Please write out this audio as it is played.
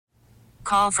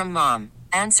call from mom.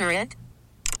 Answer it.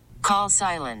 Call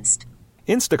silenced.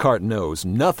 Instacart knows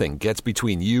nothing gets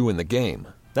between you and the game.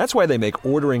 That's why they make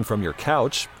ordering from your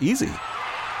couch easy.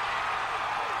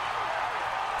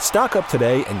 Stock up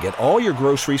today and get all your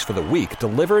groceries for the week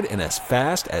delivered in as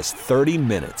fast as 30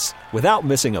 minutes without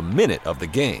missing a minute of the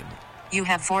game. You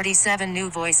have 47 new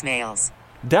voicemails.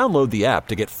 Download the app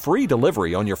to get free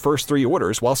delivery on your first 3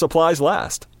 orders while supplies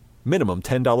last. Minimum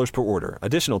 $10 per order.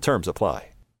 Additional terms apply.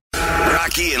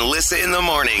 Rocky and Lissa in the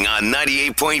morning on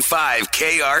 98.5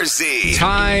 KRZ.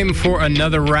 Time for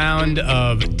another round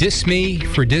of Diss Me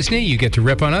for Disney. You get to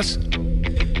rip on us.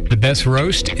 The best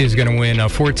roast is going to win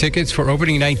 4 tickets for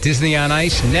opening night Disney on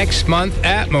Ice next month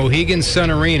at Mohegan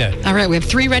Sun Arena. All right, we have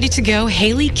 3 ready to go.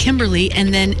 Haley, Kimberly,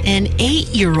 and then an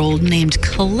 8-year-old named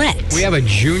Colette. We have a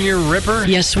junior ripper?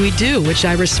 Yes, we do, which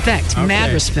I respect. Okay.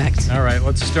 Mad respect. All right,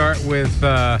 let's start with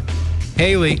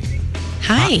Haley.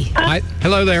 Hi.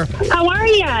 Hello there. How are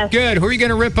you? Good. Who are you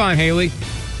going to rip on, Haley?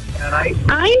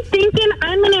 I'm thinking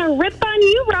I'm going to rip on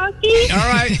you, Rocky.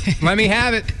 All right. Let me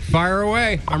have it. Fire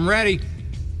away. I'm ready.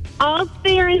 All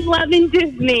fair is love in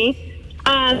Disney.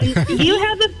 You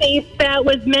have a face that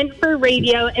was meant for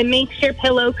radio and makes your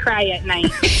pillow cry at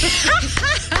night.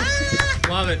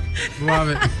 Love it. Love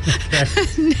it.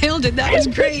 Okay. Nailed it. That was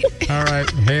great. All right.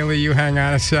 Haley, you hang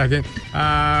on a second. Where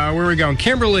are we going?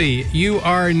 Kimberly, you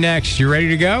are next. You ready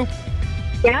to go?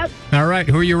 Yep. All right.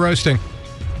 Who are you roasting?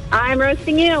 I'm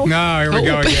roasting you. No, here we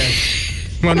go again.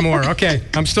 One more. Okay.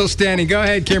 I'm still standing. Go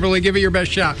ahead, Kimberly. Give it your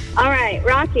best shot. All right,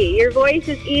 Rocky, your voice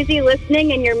is easy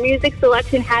listening and your music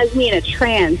selection has me in a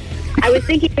trance. I was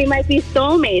thinking we might be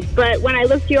soulmates, but when I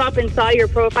looked you up and saw your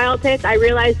profile pic, I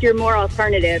realized you're more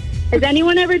alternative. Has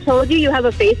anyone ever told you you have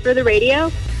a face for the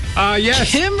radio?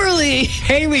 Yes. Kimberly.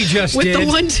 Haley just with did. With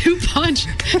the 1-2 punch.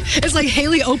 It's like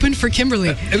Haley opened for Kimberly.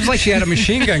 It was like she had a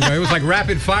machine gun going. It was like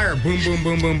rapid fire. Boom, boom,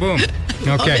 boom, boom, boom.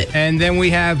 Okay. And then we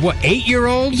have,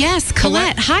 8-year-old? Yes,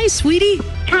 Colette. Hi, sweetie.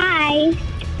 Hi.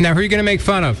 Now, who are you going to make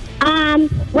fun of?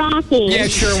 Rocky. Yeah,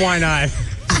 sure. Why not?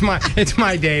 It's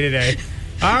my day today.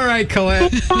 All right,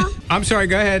 Colette. I'm sorry.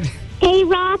 Go ahead. Hey,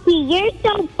 Rocky, you're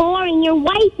so boring. Your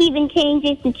wife even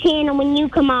changes the channel when you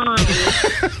come on.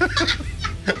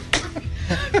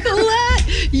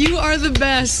 Colette, you are the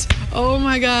best. Oh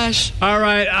my gosh. All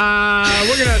right,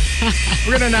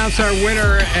 we're gonna announce our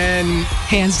winner, and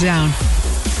hands down.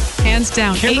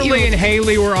 Kimberly and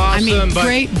Haley were awesome.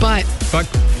 Great, but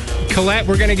Colette,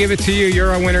 we're gonna give it to you.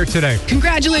 You're our winner today.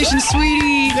 Congratulations,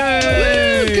 sweetie.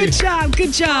 Yay. Woo,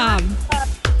 good job.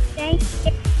 Thank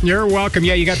you. You're welcome.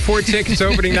 Yeah, you got 4 tickets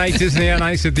opening night Disney on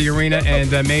Ice at the arena, and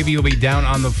maybe you'll be down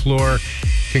on the floor.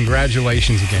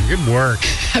 Congratulations again. Good work.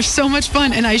 Have so much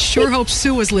fun, and I sure hope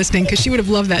Sue was listening because she would have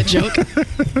loved that joke.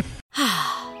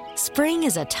 Spring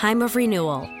is a time of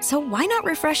renewal, so why not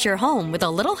refresh your home with a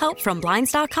little help from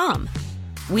Blinds.com?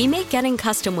 We make getting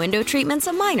custom window treatments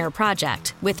a minor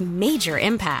project with major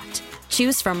impact.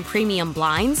 Choose from premium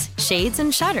blinds, shades,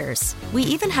 and shutters. We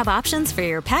even have options for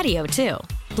your patio, too.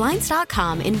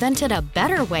 Blinds.com invented a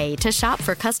better way to shop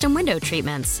for custom window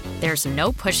treatments. There's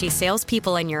no pushy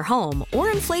salespeople in your home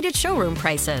or inflated showroom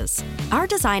prices. Our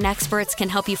design experts can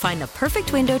help you find the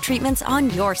perfect window treatments on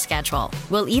your schedule.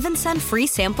 We'll even send free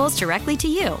samples directly to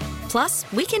you. Plus,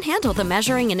 we can handle the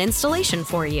measuring and installation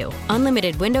for you.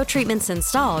 Unlimited window treatments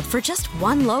installed for just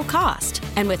one low cost.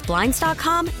 And with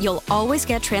Blinds.com, you'll always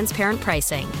get transparent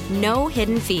pricing. No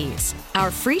hidden fees. Our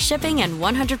free shipping and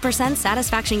 100%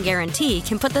 satisfaction guarantee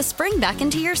can put the spring back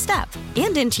into your step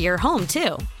and into your home,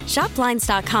 too. Shop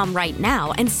Blinds.com right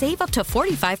now and save up to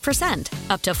 45%.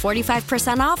 Up to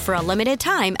 45% off for a limited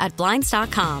time at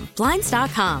Blinds.com.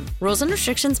 Blinds.com. Rules and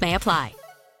restrictions may apply.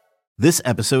 This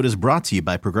episode is brought to you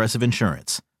by Progressive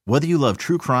Insurance. Whether you love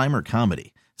true crime or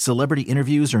comedy, celebrity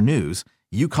interviews or news,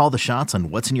 you call the shots on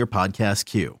what's in your podcast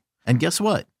queue. And guess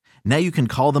what? Now you can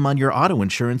call them on your auto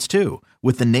insurance, too,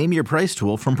 with the Name Your Price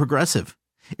tool from Progressive.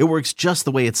 It works just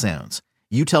the way it sounds.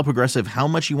 You tell Progressive how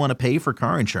much you want to pay for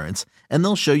car insurance, and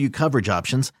they'll show you coverage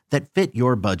options that fit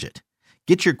your budget.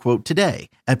 Get your quote today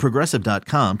at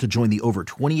Progressive.com to join the over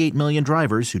 28 million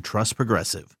drivers who trust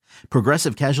Progressive.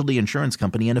 Progressive Casualty Insurance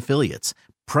Company and Affiliates.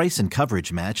 Price and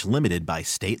coverage match limited by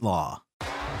state law.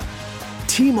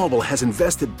 T-Mobile has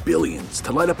invested billions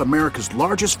to light up America's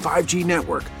largest 5G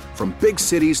network, from big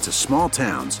cities to small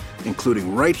towns,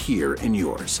 including right here in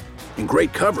yours. And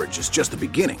great coverage is just the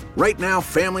beginning. Right now,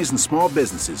 families and small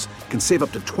businesses can save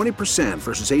up to 20%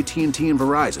 versus AT&T and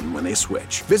Verizon when they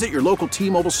switch. Visit your local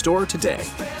T-Mobile store today.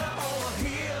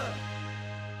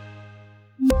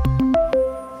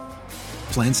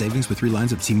 Plan savings with 3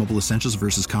 lines of T-Mobile Essentials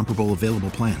versus comparable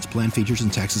available plans. Plan features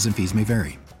and taxes and fees may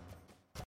vary.